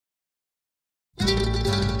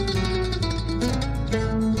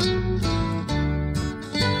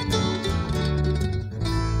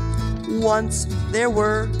Once there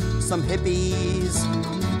were some hippies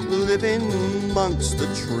living amongst the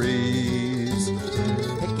trees,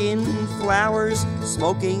 picking flowers,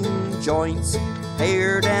 smoking joints,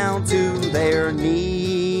 hair down to their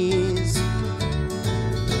knees.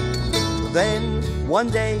 Then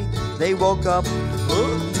one day they woke up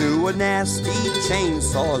to a nasty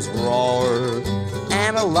chainsaw's roar,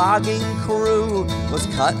 and a logging crew was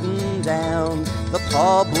cutting down the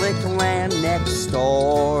public land next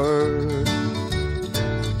door.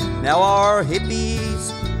 Now our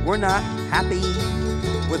hippies were not happy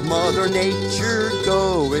with Mother Nature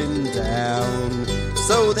going down,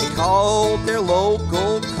 so they called their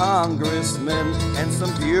local congressmen and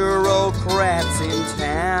some bureaucrats in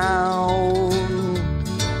town.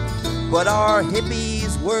 But our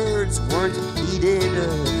hippies' words weren't heeded,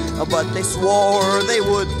 but they swore they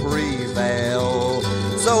would prevail.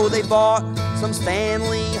 So they bought some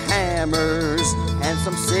Stanley hammers and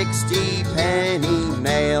some 60-penny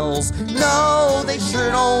nails. No, they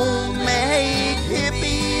sure don't make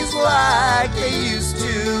hippies like they used to.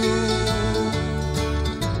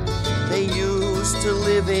 They used to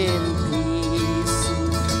live in peace,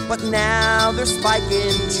 but now they're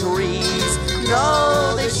spiking trees.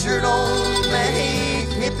 No, they sure don't make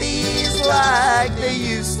hippies like they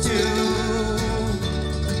used to.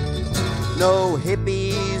 No,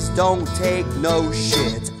 hippies don't take no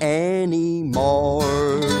shit anymore.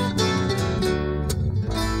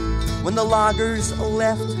 When the loggers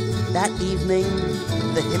left that evening,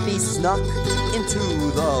 the hippies snuck into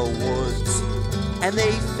the woods, and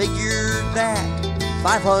they figured that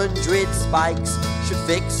 500 spikes should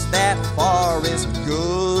fix that forest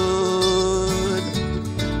good.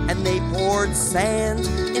 And they poured sand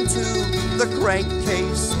into the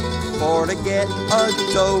crankcase for to get a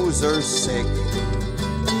dozer sick.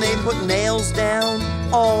 And they put nails down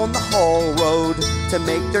on the haul road to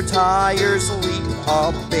make their tires leak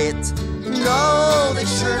a bit. No, they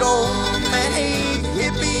sure don't make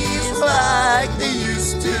hippies like they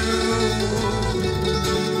used to.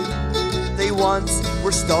 They once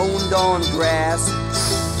were stoned on grass,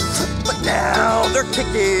 but now they're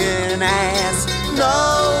kicking ass.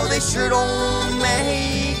 No, they sure don't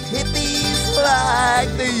make hippies like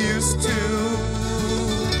they used to.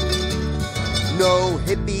 No,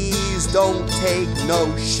 hippies don't take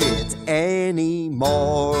no shit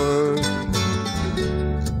anymore.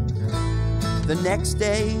 The next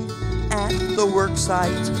day at the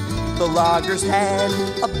worksite, the loggers had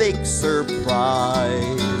a big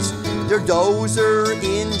surprise. Their dozer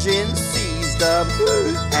engine seized up,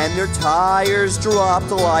 and their tires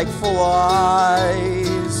dropped like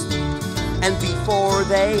flies. And before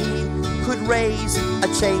they could raise a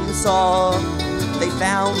chainsaw, they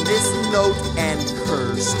found this note and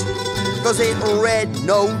cursed, 'cause it read,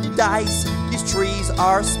 "No dice, these trees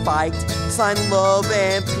are spiked, sign love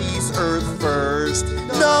and peace, earth first."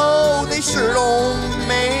 No, they sure don't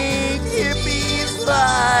make hippies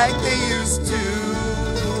like they used to.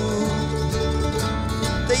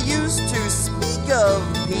 They used to speak of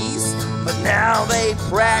peace, but now they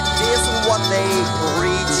practice what they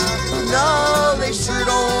preach. No, they sure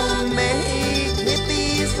don't make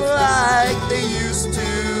hippies like they used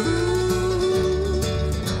to.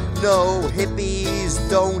 No, hippies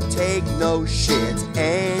don't take no shit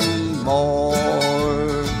anymore.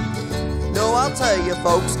 No, I'll tell you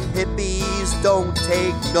folks, hippies don't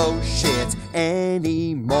take no shit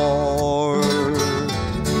anymore.